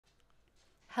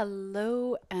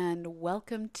Hello and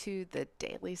welcome to the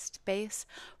Daily Space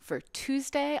for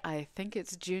Tuesday. I think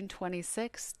it's June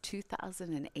 26,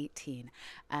 2018.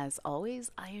 As always,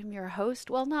 I am your host.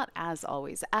 Well, not as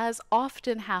always, as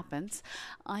often happens,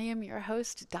 I am your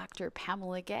host, Dr.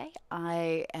 Pamela Gay.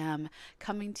 I am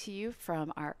coming to you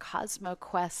from our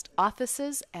CosmoQuest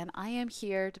offices, and I am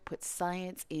here to put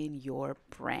science in your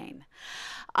brain.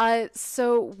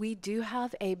 So we do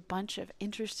have a bunch of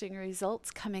interesting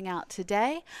results coming out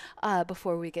today.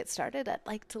 Before we get started, I'd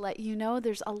like to let you know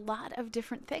there's a lot of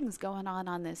different things going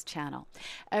on this channel.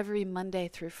 Every Monday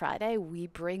through Friday, we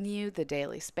bring you the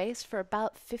Daily Space for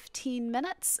about 15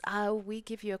 minutes. We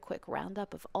give you a quick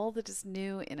roundup of all that is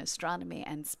new in astronomy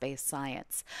and space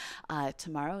science.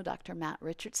 Tomorrow, Dr. Matt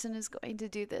Richardson is going to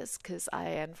do this because I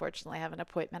unfortunately have an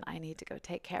appointment I need to go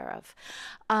take care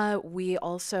of. We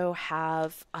also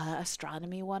have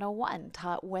Astronomy 101,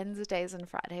 taught Wednesdays and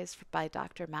Fridays by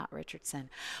Dr. Matt Richardson.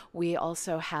 We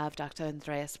also have Dr.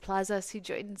 Andreas Plazas, who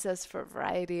joins us for a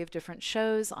variety of different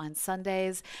shows on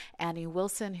Sundays. Annie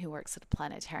Wilson, who works at a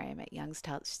planetarium at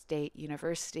Youngstown State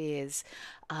University, is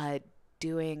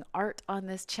doing art on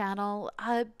this channel.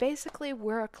 Basically,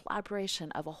 we're a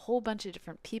collaboration of a whole bunch of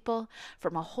different people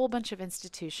from a whole bunch of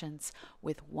institutions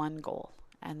with one goal,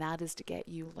 and that is to get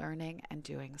you learning and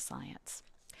doing science.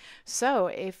 So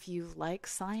if you like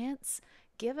science,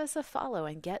 give us a follow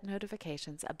and get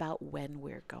notifications about when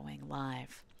we're going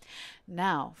live.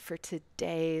 Now, for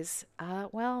today's,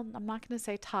 well, I'm not going to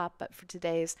say top, but for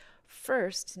today's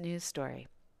first news story.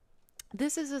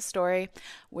 This is a story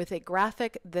with a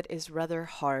graphic that is rather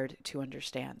hard to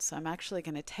understand. So I'm actually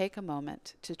going to take a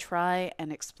moment to try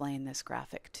and explain this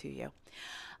graphic to you.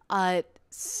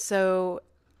 So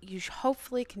you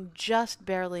hopefully can just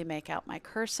barely make out my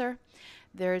cursor.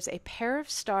 There's a pair of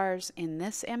stars in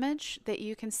this image that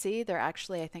you can see. They're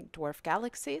actually, I think, dwarf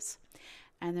galaxies.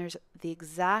 And there's the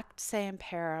exact same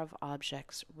pair of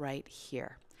objects right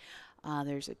here.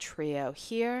 There's a trio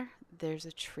here. There's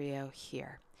a trio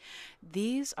here.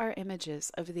 These are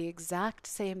images of the exact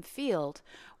same field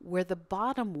where the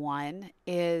bottom one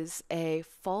is a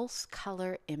false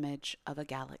color image of a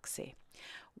galaxy,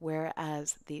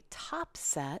 whereas the top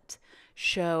set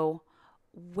show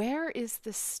where is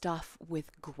the stuff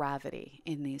with gravity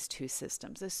in these two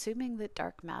systems, assuming that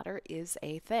dark matter is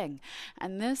a thing.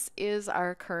 And this is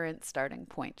our current starting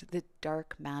point, that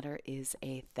dark matter is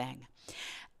a thing.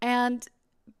 And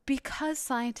because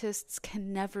scientists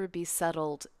can never be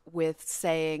settled with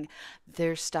saying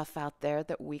there's stuff out there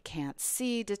that we can't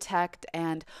see, detect,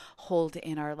 and hold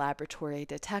in our laboratory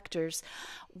detectors,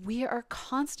 we are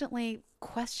constantly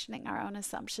questioning our own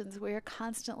assumptions. We are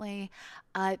constantly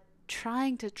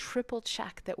trying to triple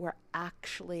check that we're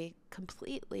actually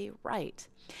completely right.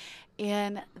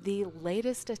 In the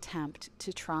latest attempt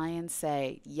to try and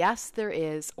say, yes, there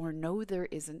is, or no, there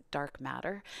isn't dark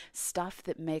matter, stuff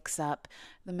that makes up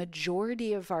the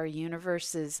majority of our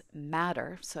universe's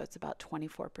matter, so it's about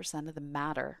 24% of the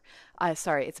matter,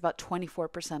 it's about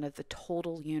 24% of the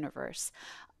total universe.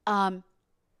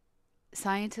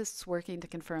 Scientists working to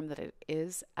confirm that it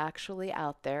is actually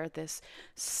out there, this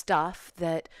stuff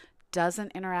that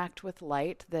doesn't interact with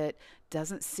light, that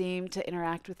doesn't seem to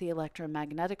interact with the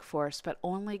electromagnetic force, but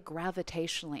only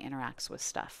gravitationally interacts with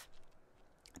stuff.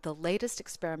 The latest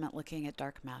experiment looking at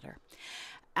dark matter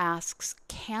asks,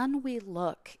 can we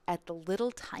look at the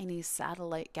little tiny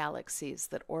satellite galaxies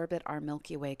that orbit our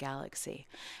Milky Way galaxy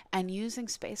and using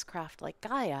spacecraft like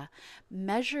Gaia,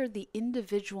 measure the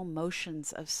individual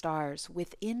motions of stars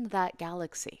within that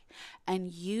galaxy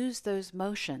and use those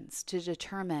motions to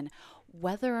determine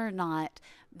whether or not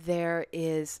there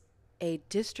is a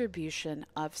distribution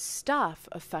of stuff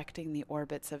affecting the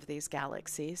orbits of these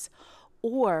galaxies,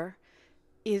 or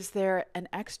is there an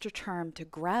extra term to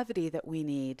gravity that we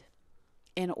need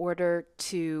in order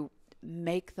to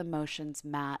make the motions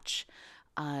match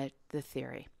the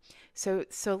theory? So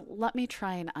let me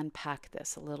try and unpack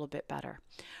this a little bit better.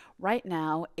 Right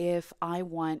now, if I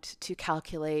want to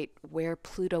calculate where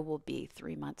Pluto will be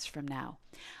 3 months from now,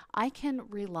 I can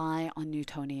rely on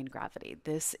Newtonian gravity.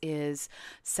 This is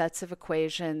sets of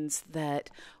equations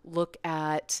that look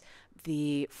at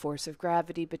the force of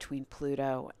gravity between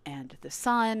Pluto and the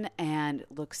Sun and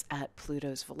looks at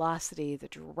Pluto's velocity, the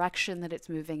direction that it's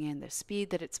moving in, the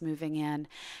speed that it's moving in,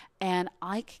 and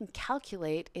I can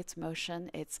calculate its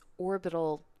motion, its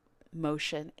orbital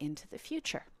motion into the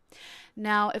future.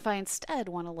 Now, if I instead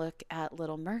want to look at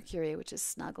little Mercury, which is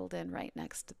snuggled in right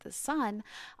next to the Sun,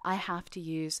 I have to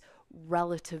use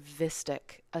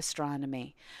relativistic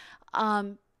astronomy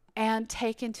and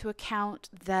take into account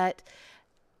that,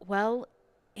 well,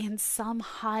 in some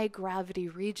high gravity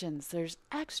regions, there's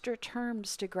extra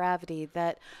terms to gravity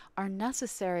that are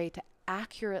necessary to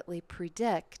accurately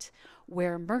predict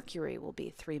where Mercury will be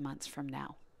 3 months from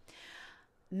now.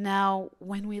 Now,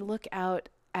 when we look out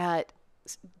at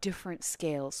different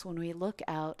scales, when we look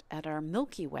out at our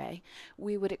Milky Way,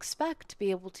 we would expect to be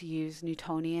able to use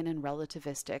Newtonian and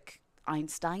relativistic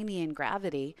Einsteinian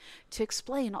gravity to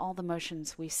explain all the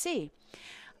motions we see.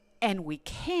 And we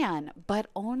can, but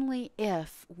only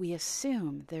if we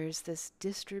assume there's this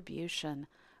distribution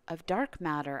of dark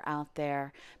matter out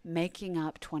there making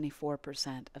up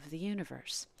 24% of the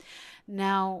universe.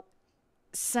 Now,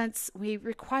 since we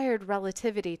required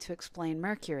relativity to explain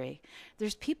Mercury,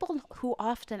 there's people who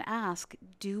often ask,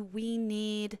 do we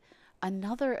need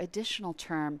another additional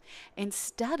term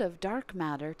instead of dark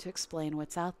matter to explain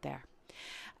what's out there?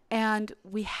 And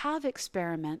we have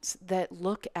experiments that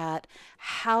look at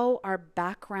how our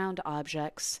background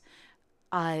objects,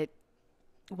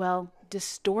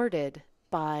 distorted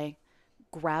by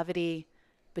gravity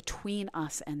between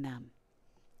us and them.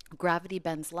 Gravity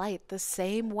bends light the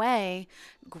same way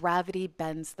gravity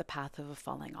bends the path of a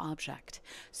falling object.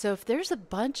 So if there's a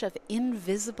bunch of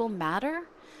invisible matter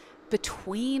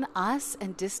between us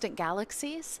and distant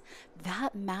galaxies,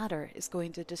 that matter is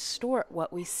going to distort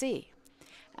what we see.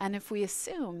 And if we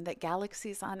assume that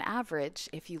galaxies on average,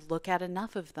 if you look at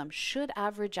enough of them, should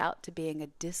average out to being a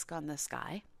disk on the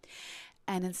sky,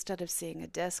 and instead of seeing a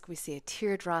disk, we see a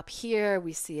teardrop here,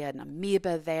 we see an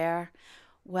amoeba there,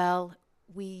 well,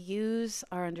 we use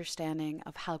our understanding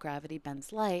of how gravity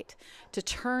bends light to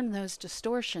turn those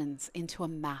distortions into a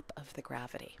map of the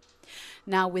gravity.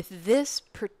 Now, with this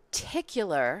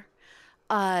particular,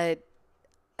 and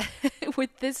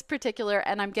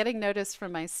I'm getting notice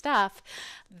from my staff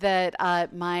that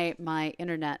my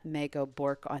internet may go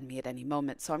bork on me at any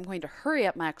moment, so I'm going to hurry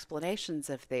up my explanations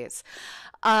of these.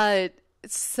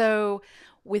 So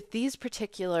with these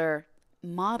particular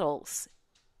models,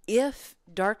 if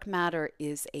dark matter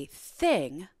is a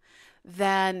thing,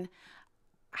 then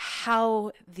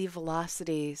how the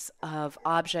velocities of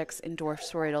objects in dwarf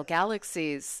spheroidal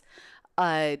galaxies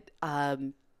are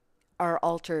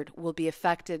altered will be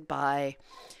affected by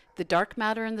the dark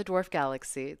matter in the dwarf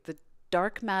galaxy, the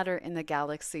dark matter in the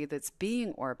galaxy that's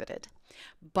being orbited.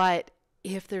 But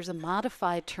if there's a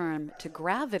modified term to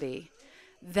gravity,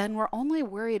 then we're only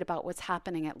worried about what's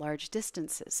happening at large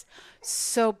distances.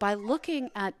 So by looking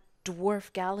at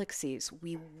dwarf galaxies,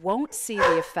 we won't see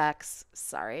the effects,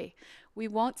 we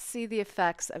won't see the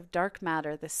effects of dark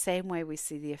matter the same way we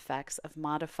see the effects of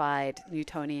modified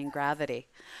Newtonian gravity.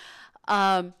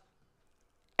 And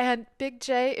Big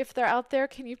J, if they're out there,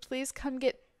 can you please come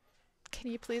get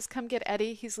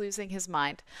Eddie? He's losing his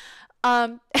mind.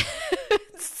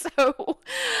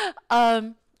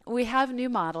 We have new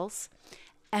models.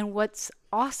 And what's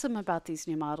awesome about these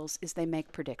new models is they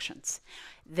make predictions.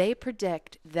 They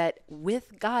predict that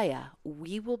with Gaia,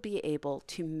 we will be able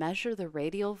to measure the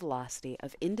radial velocity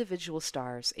of individual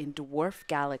stars in dwarf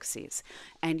galaxies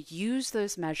and use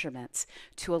those measurements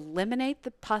to eliminate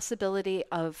the possibility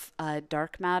of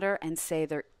dark matter and say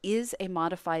there is a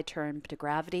modified term to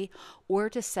gravity, or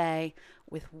to say,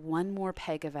 with one more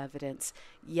peg of evidence,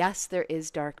 yes, there is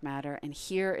dark matter, and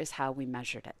here is how we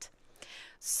measured it.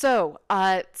 So,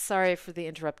 sorry for the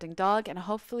interrupting dog, and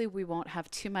hopefully we won't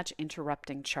have too much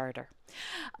interrupting charter.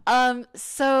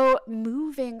 So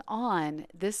moving on,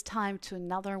 this time to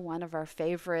another one of our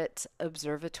favorite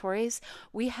observatories,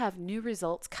 we have new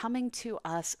results coming to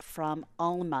us from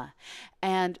ALMA.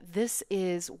 And this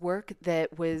is work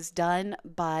that was done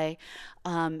by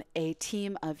a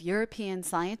team of European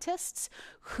scientists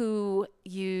who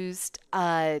used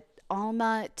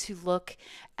ALMA to look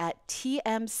at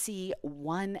TMC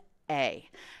 1A.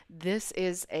 This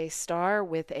is a star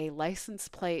with a license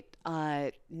plate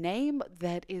name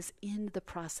that is in the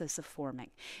process of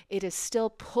forming. It is still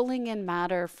pulling in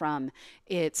matter from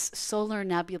its solar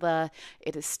nebula.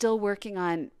 It is still working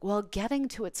on, getting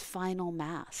to its final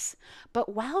mass.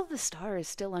 But while the star is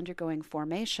still undergoing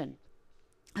formation,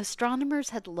 astronomers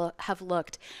have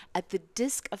looked at the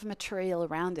disk of material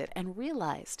around it and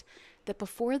realized that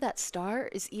before that star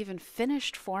is even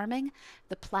finished forming,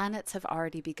 the planets have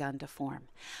already begun to form.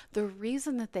 The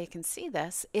reason that they can see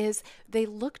this is they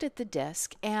looked at the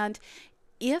disk, and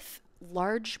if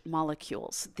large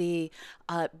molecules, the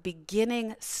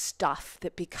beginning stuff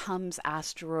that becomes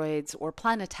asteroids, or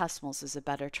planetesimals is a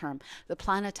better term, the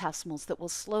planetesimals that will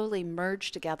slowly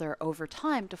merge together over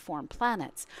time to form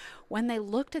planets, when they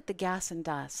looked at the gas and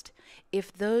dust,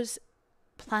 if those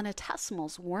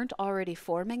planetesimals weren't already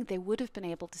forming, they would have been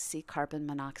able to see carbon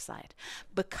monoxide.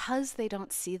 Because they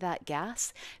don't see that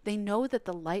gas, they know that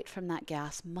the light from that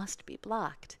gas must be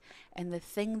blocked. And the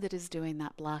thing that is doing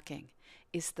that blocking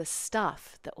is the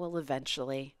stuff that will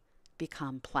eventually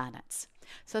become planets.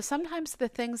 So sometimes the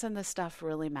things and the stuff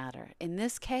really matter. In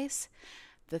this case,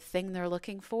 the thing they're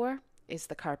looking for is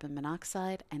the carbon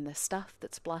monoxide, and the stuff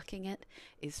that's blocking it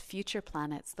is future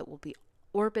planets that will be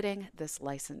orbiting this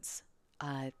license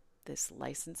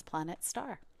planet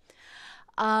star.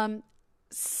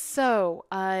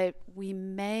 We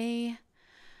may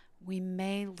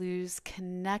lose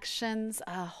connections.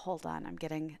 Hold on, I'm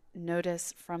getting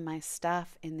notice from my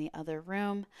staff in the other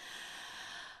room.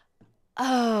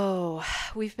 Oh,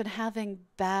 we've been having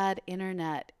bad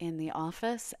internet in the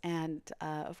office, and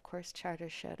of course, Charter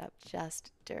showed up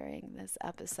just during this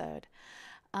episode.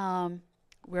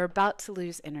 We're about to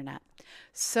lose internet.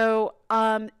 So,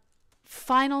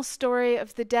 final story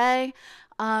of the day,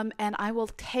 and I will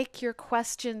take your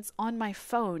questions on my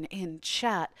phone in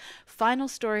chat. Final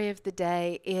story of the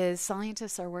day is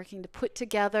scientists are working to put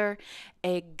together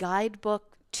a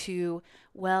guidebook to,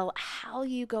 well, how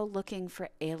you go looking for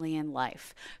alien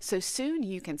life. So soon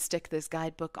you can stick this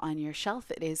guidebook on your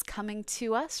shelf. It is coming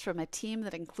to us from a team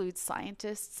that includes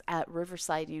scientists at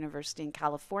Riverside University in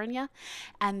California,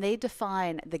 and they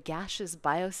define the gaseous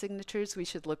biosignatures we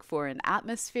should look for in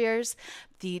atmospheres,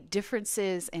 the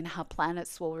differences in how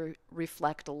planets will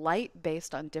reflect light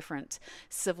based on different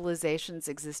civilizations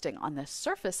existing on the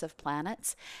surface of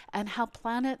planets, and how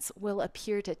planets will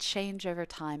appear to change over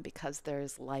time because there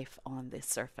is life on the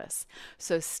surface.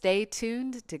 So stay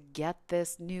tuned to get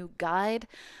this new guide,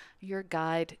 your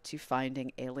guide to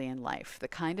finding alien life, the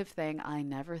kind of thing I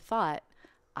never thought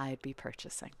I'd be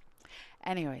purchasing.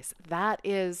 Anyways, that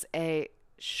is a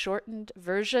shortened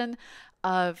version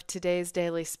of today's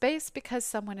Daily Space because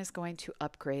someone is going to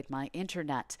upgrade my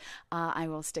internet. I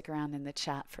will stick around in the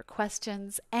chat for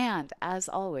questions. And as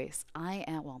always,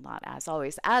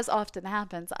 as often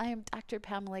happens, I am Dr.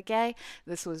 Pamela Gay.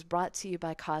 This was brought to you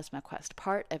by CosmoQuest,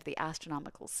 part of the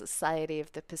Astronomical Society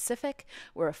of the Pacific.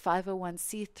 We're a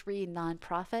 501c3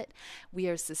 nonprofit. We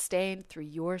are sustained through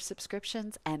your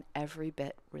subscriptions, and every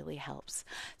bit really helps.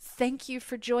 Thank you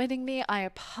for joining me. I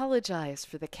apologize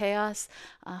for the chaos.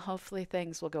 Hopefully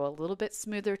things will go a little bit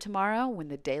smoother tomorrow when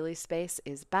the Daily Space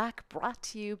is back, brought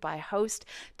to you by host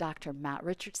Dr. Matt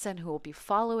Richardson, who will be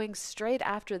following straight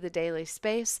after the Daily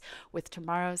Space with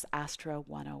tomorrow's Astro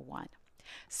 101.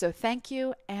 So thank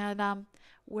you, and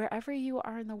wherever you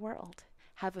are in the world,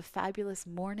 have a fabulous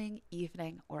morning,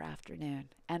 evening, or afternoon.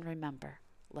 And remember,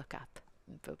 look up.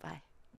 Bye-bye.